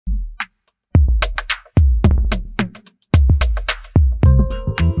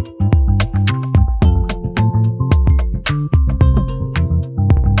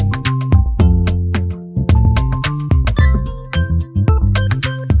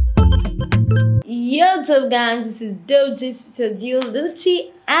YouTube gang, this is Dope Gist with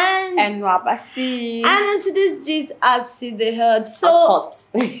Lucci and Wabasi. And into this gist, I see the heard. So, hot.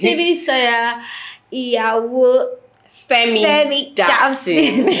 CV Soya, Iyawo, Femi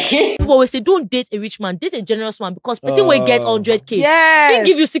dancing. But we say don't date a rich man, date a generous man, because person will get 100k. Yes.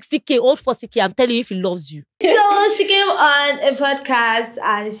 He give you 60k or 40k. I'm telling you, if he loves you. So she came on a podcast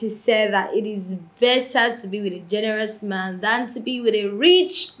and she said that it is better to be with a generous man than to be with a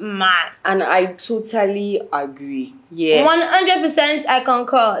rich man. And I totally agree. Yes. 100% I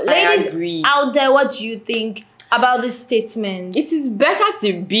concur. Ladies agree. out there, what do you think about this statement? It is better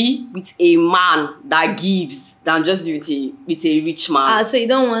to be with a man that gives than just be with a rich man. So you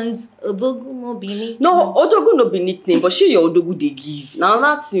don't want Odogu no be No, Odogu no be nickname, but she your Odogu they give. Now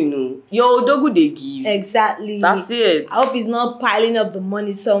that's your Odogu they give. Exactly. That's it. I hope he's not piling up the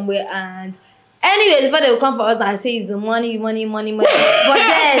money somewhere. And anyway, the fact they will come for us and say it's the money. But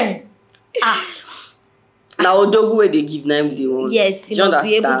then, now Odogu where they give now they want. yes, you Do you must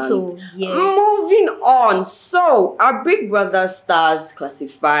be able understand? to. Yes. Moving on. So our Big Brother stars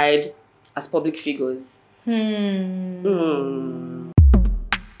classified as public figures.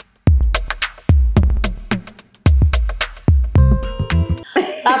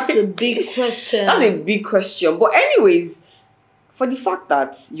 That's a big question. That's a big question. But anyways, for the fact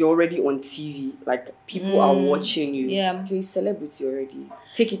that you're already on TV, like people are watching you, Yeah. you're a celebrity already.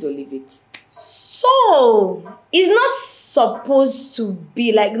 Take it or leave it. So it's not supposed to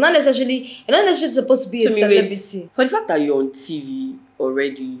be like you're not necessarily supposed to be a So, wait, celebrity. for the fact that you're on TV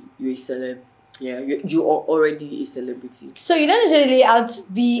already, you're a celeb. Yeah, you are already a celebrity. So you don't necessarily have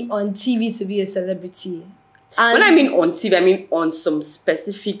to be on TV to be a celebrity. And When I mean on TV, I mean on some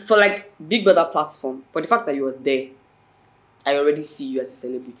specific, for like Big Brother platform. For the fact that you're there, I already see you as a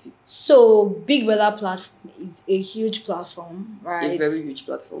celebrity. so Big Brother platform is a huge platform, right? A very huge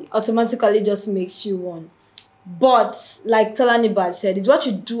platform. Automatically just makes you one. But like Tolanibad said, it's what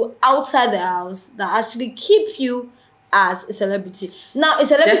you do outside the house that actually keep you as a celebrity. Now, a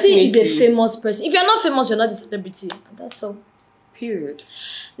celebrity is a Definitely. famous person. If you're not famous, you're not a celebrity. And that's all. Period.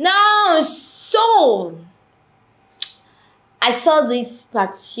 Now, so I saw this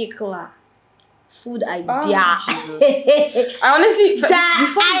particular food idea. Jesus. I honestly,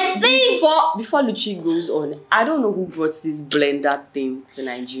 I think- before Lucci goes on, I don't know who brought this blender thing to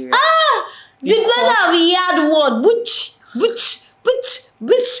Nigeria. The blender we had word, butch.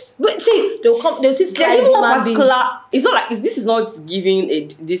 See, they'll see There's slice even one human being. particular. It's not like this is not giving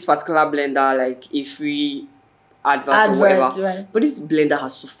this particular blender like a free advert or whatever. Right. But this blender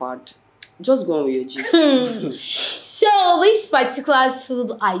has suffered. Just go on with your gist. So this particular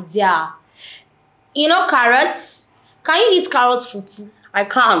food idea, carrots. Can you eat carrots fufu? I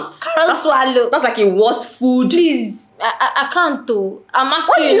can't. Carrot swallow. That's like a worst food. Please, I can't though. I'm asking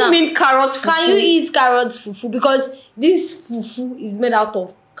What do you you now. mean carrot fufu? Can you eat carrot fufu? Because this fufu is made out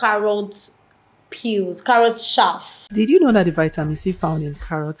of carrot peels, carrot chaff. Did you know that the vitamin C found in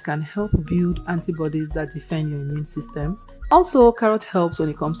carrots can help build antibodies that defend your immune system? Also, carrot helps when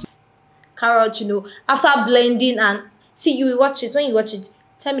it comes to Carrot, after blending and see, you will watch it. When you watch it,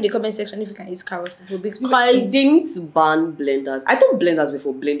 tell me in the comment section if you can eat carrot fufu because They need to ban blenders. I thought blenders were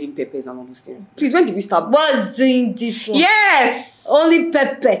for blending peppers and all those things. Please, when did we start? what's doing this one? Yes! Only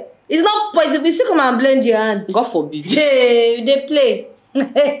pepper. It's not poison. We still come and blend your hand. God forbid. They play.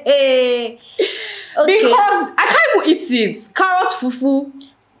 Okay. Because I can't even eat it. Carrot fufu.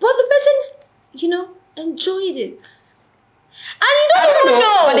 But the person, enjoyed it. And you don't even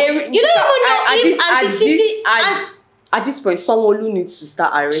know. But You don't even know if Auntie Titi, at this point, someone who needs to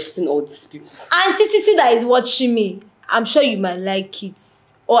start arresting all these people. Auntie Titi that is watching me, I'm sure you might like it.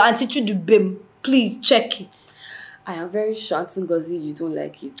 Or Auntie Chudubem, please check it. I am very sure, Auntie Ngozi, you don't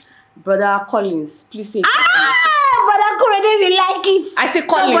like it. Brother Collins, please say it. But Akorede will like it. I say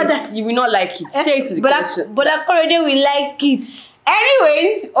Collins, you will not like it. Say it to the question. But Akorede will like it.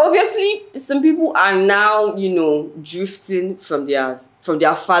 Anyways, obviously, some people are now, drifting from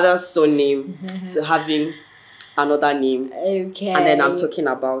their father's surname to having another name. Okay. And then I'm talking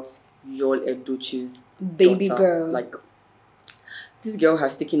about Yul Edochie's Baby daughter. girl. Like, this girl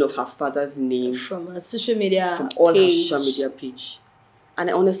has taken off her father's name From her social media from all page. her social media page. And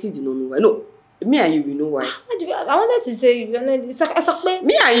I honestly do not know why. No, me and you, we know why. I wanted to say,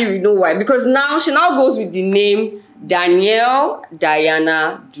 Me and you, we know why. Because now, she now goes with the name Danielle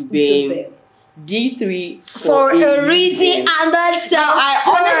Diana Dubem. D3 for a reason, and that's Now, I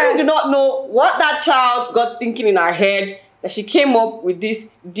honestly do not know what that child got thinking in her head that she came up with this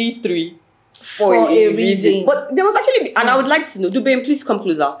D3 for a reason. But there was actually, and I would like to know, Dubem, please come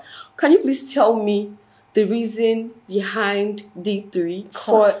closer. Can you please tell me the reason behind D3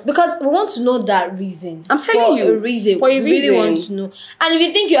 because we want to know that reason. I'm telling you, a reason. for a we really want reason. to know. And if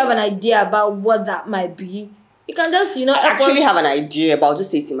you think you have an idea about what that might be, you can just, I actually have an idea, but I'll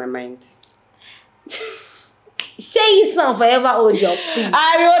just say it in my mind. Say it some forever hold your peace.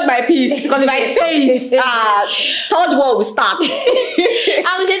 I hold my peace because if I say it, third world will start.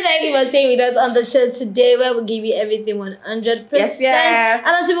 I would say thank you for staying with us on the show today, where we give you everything 100%. Yes.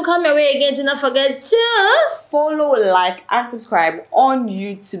 And until we come your way again, do not forget to follow, like, and subscribe on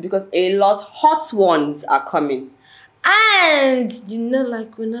YouTube because a lot hot ones are coming. And we not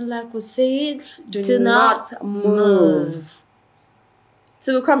like we say it. Do not move.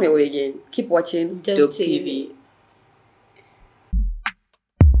 Till we come your way again. Keep watching Dope TV.